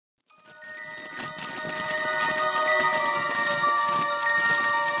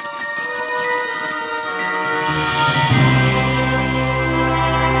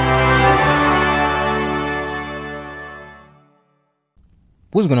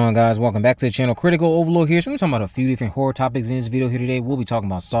What's going on, guys? Welcome back to the channel. Critical Overlord here. So we're talking about a few different horror topics in this video here today. We'll be talking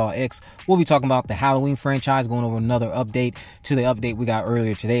about Saw X. We'll be talking about the Halloween franchise, going over another update to the update we got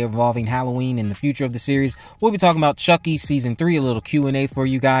earlier today involving Halloween and the future of the series. We'll be talking about Chucky Season 3, a little Q&A for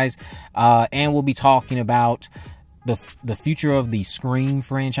you guys. And we'll be talking about the future of the Scream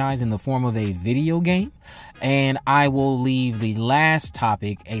franchise in the form of a video game. And I will leave the last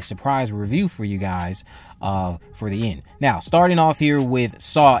topic, a surprise review for you guys for the end. Now, starting off here with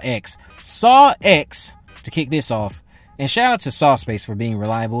Saw X. Saw X, to kick this off, and shout out to Saw Space for being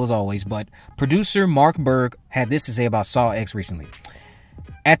reliable as always, but producer Mark Berg had this to say about Saw X recently.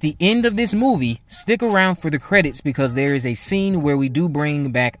 At the end of this movie, stick around for the credits because there is a scene where we do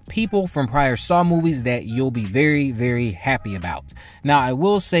bring back people from prior Saw movies that you'll be very, very happy about. Now, I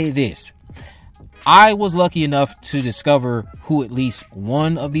will say this. I was lucky enough to discover who at least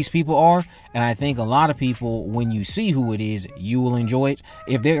one of these people are, and I think a lot of people, when you see who it is, you will enjoy it.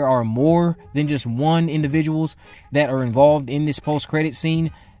 If there are more than just one individuals that are involved in this post-credit scene,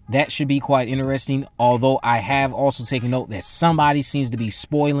 that should be quite interesting, although I have also taken note that somebody seems to be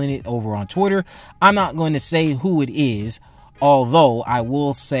spoiling it over on Twitter. I'm not going to say who it is, although I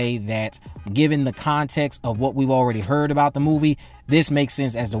will say that given the context of what we've already heard about the movie, this makes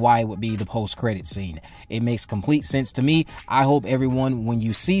sense as to why it would be the post-credit scene. It makes complete sense to me. I hope everyone, when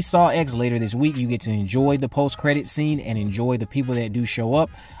you see Saw X later this week, you get to enjoy the post-credit scene and enjoy the people that do show up.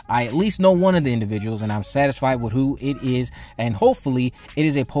 I at least know one of the individuals, and I'm satisfied with who it is, and hopefully it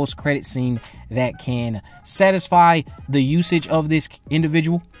is a post-credit scene that can satisfy the usage of this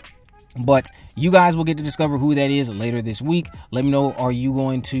individual. But you guys will get to discover who that is later this week. Let me know, are you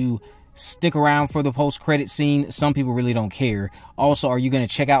going to stick around for the post-credit scene? Some people really don't care. Also, are you going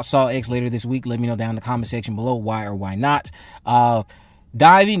to check out Saw X later this week? Let me know down in the comment section below why or why not.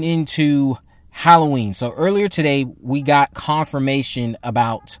 Diving into Halloween. So earlier today, we got confirmation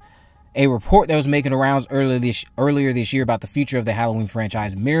about a report that was making rounds earlier this year about the future of the Halloween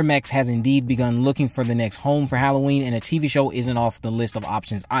franchise. Miramax has indeed begun looking for the next home for Halloween, and a TV show isn't off the list of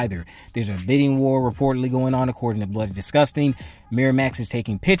options either. There's a bidding war reportedly going on, according to Bloody Disgusting. Miramax is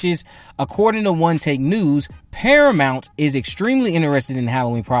taking pitches. According to OneTakeNews, Paramount is extremely interested in the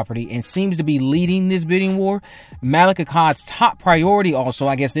Halloween property and seems to be leading this bidding war. Malika Akkad's top priority also,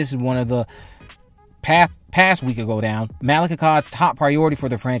 I guess this is one of the past week ago down, Malika Akkad's top priority for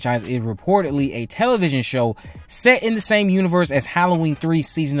the franchise is reportedly a television show set in the same universe as Halloween 3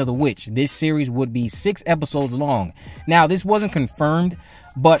 Season of the Witch. This series would be 6 episodes long. Now, this wasn't confirmed,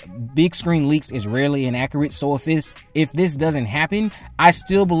 but big screen leaks is rarely inaccurate, so if this doesn't happen, I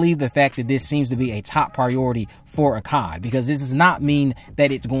still believe the fact that this seems to be a top priority for Akkad, because this does not mean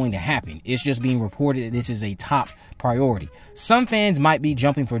that it's going to happen. It's just being reported that this is a top priority. Some fans might be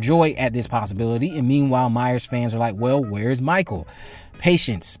jumping for joy at this possibility, and meanwhile Myers fans are like, well, where's Michael?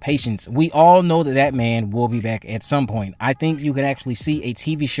 Patience. We all know that man will be back at some point. I think you could actually see a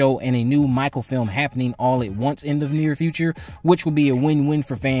TV show and a new Michael film happening all at once in the near future, which would be a win-win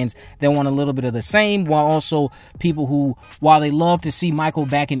for fans that want a little bit of the same, while also people who, while they love to see Michael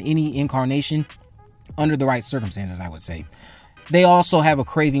back in any incarnation, under the right circumstances, I would say, they also have a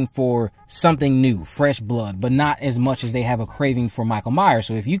craving for something new, fresh blood, but not as much as they have a craving for Michael Myers.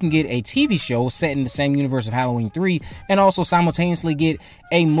 So if you can get a TV show set in the same universe of Halloween 3 and also simultaneously get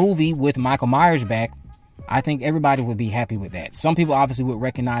a movie with Michael Myers back, I think everybody would be happy with that. Some people obviously would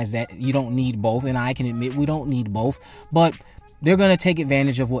recognize that you don't need both, and I can admit we don't need both, but they're going to take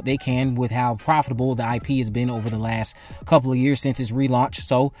advantage of what they can with how profitable the IP has been over the last couple of years since its relaunch.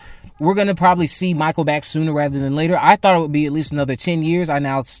 So we're going to probably see Michael back sooner rather than later. I thought it would be at least another 10 years. I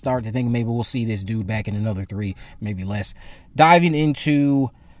now start to think maybe we'll see this dude back in another 3, maybe less. Diving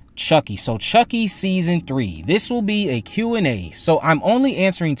into Chucky. So Chucky Season 3. This will be a Q&A. So I'm only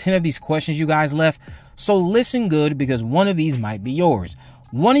answering 10 of these questions you guys left. So listen good, because one of these might be yours.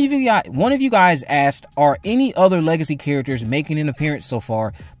 One of you guys asked, are any other legacy characters making an appearance so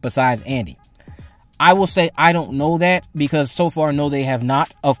far besides Andy? I will say I don't know that, because so far, no, they have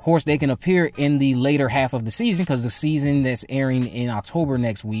not. Of course, they can appear in the later half of the season, because the season that's airing in October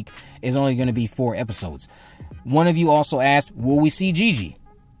next week is only going to be 4 episodes. One of you also asked, will we see Gigi?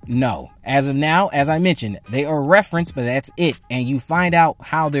 No. As of now, as I mentioned, they are referenced, but that's it, and you find out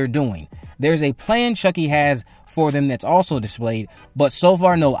how they're doing. There's a plan Chucky has for them that's also displayed, but so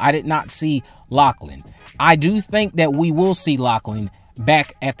far, no, I did not see Lachlan. I do think that we will see Lachlan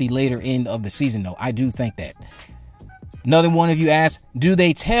back at the later end of the season, though. I do think that. Another one of you asked, do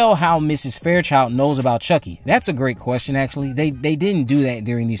they tell how Mrs. Fairchild knows about Chucky? That's a great question, actually. They didn't do that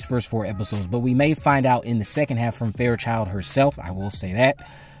during these first 4 episodes, but we may find out in the second half from Fairchild herself. I will say that.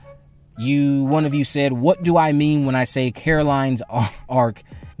 One of you said, what do I mean when I say Caroline's arc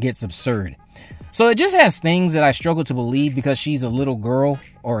gets absurd? So it just has things that I struggle to believe because she's a little girl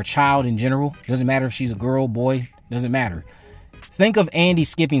or a child in general. Doesn't matter if she's a girl, boy, doesn't matter. Think of Andy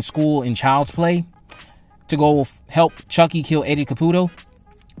skipping school in Child's Play to go help Chucky kill Eddie Caputo,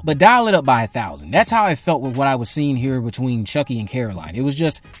 but dial it up by 1,000. That's how I felt with what I was seeing here between Chucky and Caroline. It was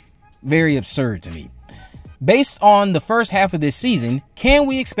just very absurd to me. Based on the first half of this season, can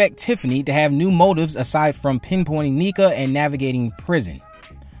we expect Tiffany to have new motives aside from pinpointing Nika and navigating prison?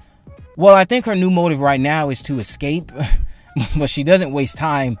 Well, I think her new motive right now is to escape, but she doesn't waste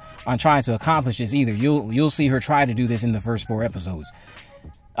time on trying to accomplish this either. You'll see her try to do this in the first 4 episodes.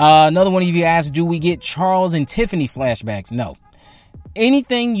 Another one of you asked, do we get Charles and Tiffany flashbacks? No.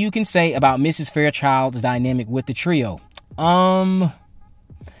 Anything you can say about Mrs. Fairchild's dynamic with the trio?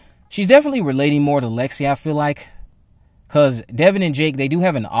 She's definitely relating more to Lexi, I feel like. Because Devin and Jake, they do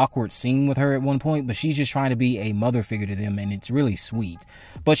have an awkward scene with her at one point, but she's just trying to be a mother figure to them, and it's really sweet.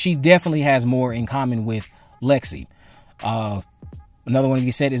 But she definitely has more in common with Lexi. Another one of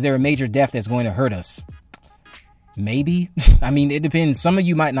you said, is there a major death that's going to hurt us? Maybe. I mean, it depends. Some of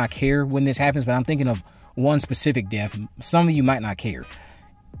you might not care when this happens, but I'm thinking of one specific death. Some of you might not care.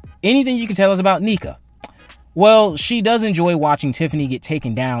 Anything you can tell us about Nika? Well, she does enjoy watching Tiffany get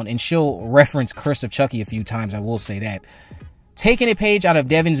taken down, and she'll reference Curse of Chucky a few times, I will say that. Taking a page out of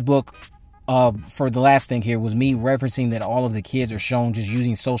Devin's book for the last thing here was me referencing that all of the kids are shown just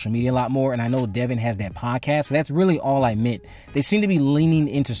using social media a lot more, and I know Devin has that podcast, so that's really all I meant. They seem to be leaning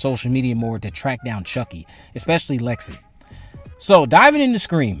into social media more to track down Chucky, especially Lexi. So, diving into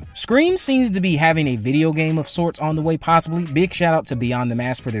Scream. Scream seems to be having a video game of sorts on the way, possibly. Big shout out to Beyond the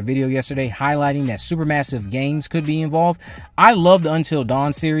Mask for their video yesterday, highlighting that supermassive games could be involved. I love the Until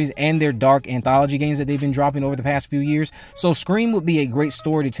Dawn series and their dark anthology games that they've been dropping over the past few years, so Scream would be a great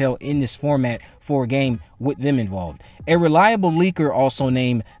story to tell in this format for a game with them involved. A reliable leaker also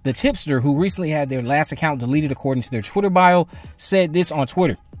named The Tipster, who recently had their last account deleted according to their Twitter bio, said this on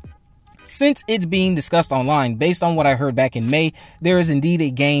Twitter. Since it's being discussed online, based on what I heard back in May, there is indeed a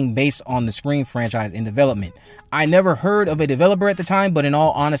game based on the Scream franchise in development. I never heard of a developer at the time, but in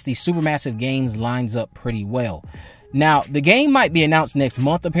all honesty, Supermassive Games lines up pretty well. Now, the game might be announced next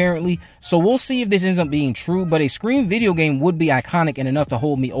month, apparently, so we'll see if this ends up being true, but a Scream video game would be iconic and enough to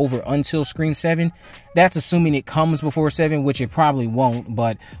hold me over until Scream 7. That's assuming it comes before 7, which it probably won't,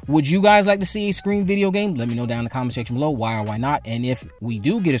 but would you guys like to see a Scream video game? Let me know down in the comment section below why or why not, and if we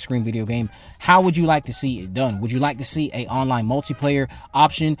do get a Scream video game, how would you like to see it done? Would you like to see an online multiplayer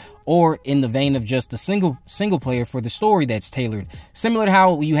option, or in the vein of just the single player for the story that's tailored? Similar to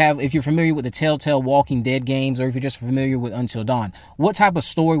how you have, if you're familiar with the Telltale Walking Dead games, or if you're just familiar with Until Dawn, what type of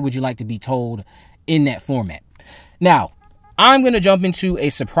story would you like to be told in that format? Now, I'm going to jump into a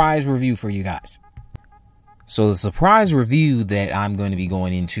surprise review for you guys. So the surprise review that I'm going to be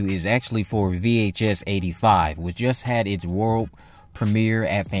going into is actually for VHS 85, which just had its world premiere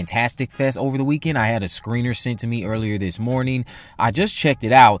at Fantastic Fest over the weekend. I had a screener sent to me earlier this morning. I just checked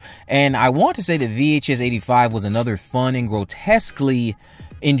it out, and I want to say that VHS 85 was another fun and grotesquely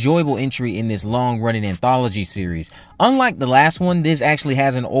enjoyable entry in this long-running anthology series. Unlike the last one, this actually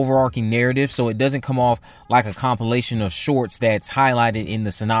has an overarching narrative, so it doesn't come off like a compilation of shorts that's highlighted in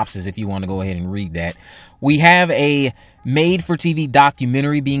the synopsis if you want to go ahead and read that. We have a made-for-TV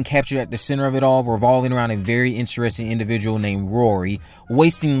documentary being captured at the center of it all, revolving around a very interesting individual named Rory,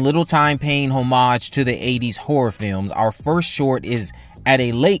 wasting little time paying homage to the 80s horror films. Our first short is at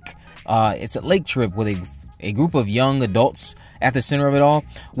a lake. It's a lake trip with a group of young adults at the center of it all.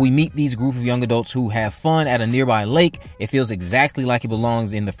 We meet these group of young adults who have fun at a nearby lake. It feels exactly like it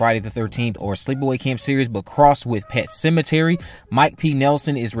belongs in the Friday the 13th or Sleepaway Camp series, but crossed with Pet Sematary. Mike P.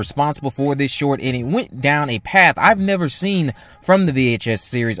 Nelson is responsible for this short, and it went down a path I've never seen from the VHS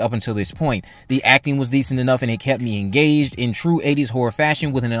series up until this point. The acting was decent enough, and it kept me engaged in true 80s horror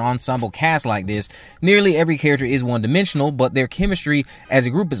fashion. With an ensemble cast like this, nearly every character is one-dimensional, but their chemistry as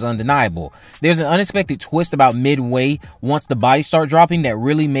a group is undeniable. There's an unexpected twist about midway once the bodies start dropping that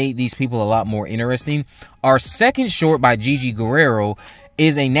really made these people a lot more interesting. Our second short by Gigi Guerrero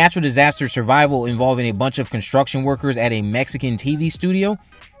is a natural disaster survival involving a bunch of construction workers at a Mexican TV studio.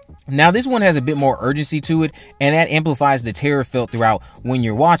 Now, this one has a bit more urgency to it, and that amplifies the terror felt throughout when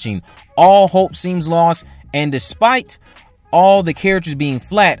you're watching. All hope seems lost, and despite all the characters being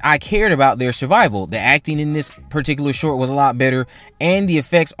flat, I cared about their survival. The acting in this particular short was a lot better, and the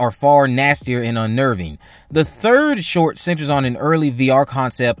effects are far nastier and unnerving. The third short centers on an early VR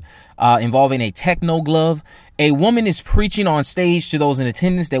concept involving a techno glove. A woman is preaching on stage to those in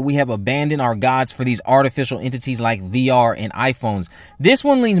attendance that we have abandoned our gods for these artificial entities like VR and iPhones. This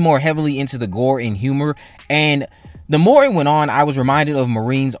one leans more heavily into the gore and humor, and the more it went on, I was reminded of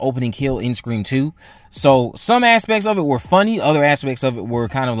Marine's opening kill in Scream 2. So some aspects of it were funny, other aspects of it were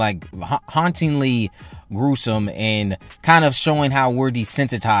kind of like hauntingly gruesome and kind of showing how we're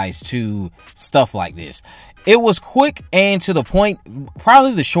desensitized to stuff like this. It was quick and to the point,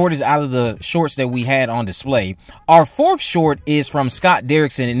 probably the shortest out of the shorts that we had on display. Our fourth short is from Scott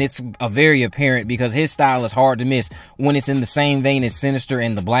Derrickson, and it's very apparent because his style is hard to miss when it's in the same vein as Sinister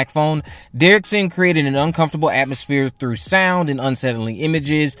and The Black Phone. Derrickson created an uncomfortable atmosphere through sound and unsettling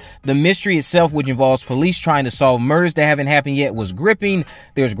images. The mystery itself, which involves police trying to solve murders that haven't happened yet, was gripping.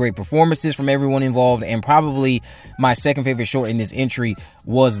 There's great performances from everyone involved, and probably my second favorite short in this entry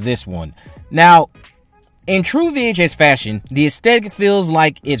was this one. Now, in true VHS fashion, the aesthetic feels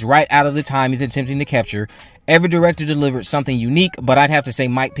like it's right out of the time it's attempting to capture. Every director delivered something unique, but I'd have to say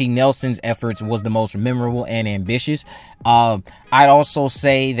Mike P. Nelson's efforts was the most memorable and ambitious. I'd also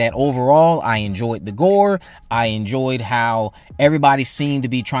say that overall, I enjoyed the gore. I enjoyed how everybody seemed to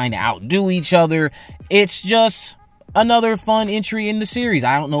be trying to outdo each other. It's just another fun entry in the series.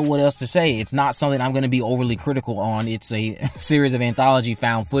 I don't know what else to say. It's not something I'm going to be overly critical on. It's a series of anthology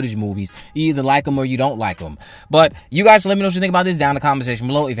found footage movies. You either like them or you don't like them. But you guys let me know what you think about this down in the comment section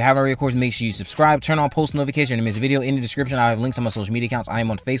below. If you haven't already, of course, make sure you subscribe, turn on post notification, and miss a video. In the description, I have links on my social media accounts. I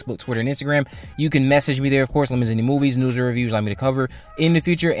am on Facebook, Twitter, and Instagram. You can message me there, of course. Let me know any movies, news, or reviews you'd like me to cover in the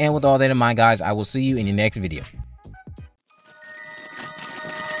future. And with all that in mind, guys, I will see you in the next video.